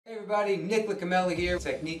everybody, Nick Licameli here,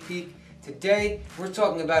 Technique Peak. Today we're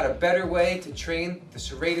talking about a better way to train the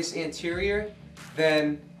serratus anterior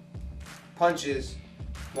than punches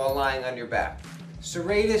while lying on your back.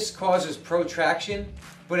 Serratus causes protraction,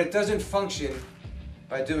 but it doesn't function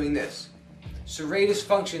by doing this. Serratus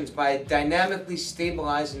functions by dynamically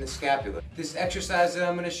stabilizing the scapula. This exercise that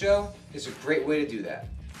I'm going to show is a great way to do that.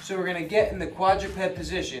 So we're going to get in the quadruped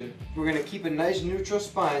position. We're going to keep a nice neutral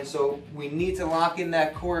spine, so we need to lock in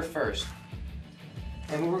that core first.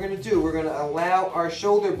 And what we're going to do, we're going to allow our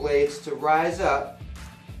shoulder blades to rise up,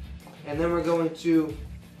 and then we're going to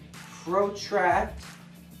protract.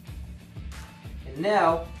 And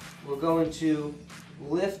now we're going to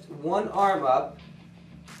lift one arm up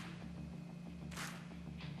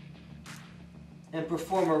and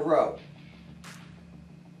perform a row.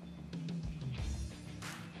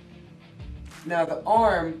 Now the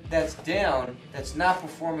arm that's down, that's not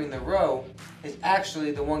performing the row, is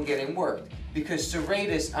actually the one getting worked, because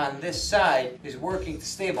serratus on this side is working to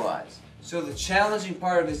stabilize. So the challenging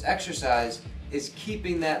part of this exercise is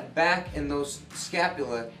keeping that back and those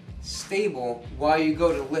scapula stable while you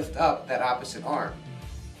go to lift up that opposite arm,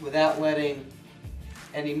 without letting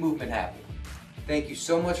any movement happen. Thank you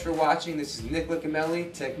so much for watching. This is Nick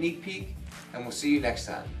Licameli, Technique Peak, and we'll see you next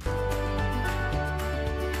time.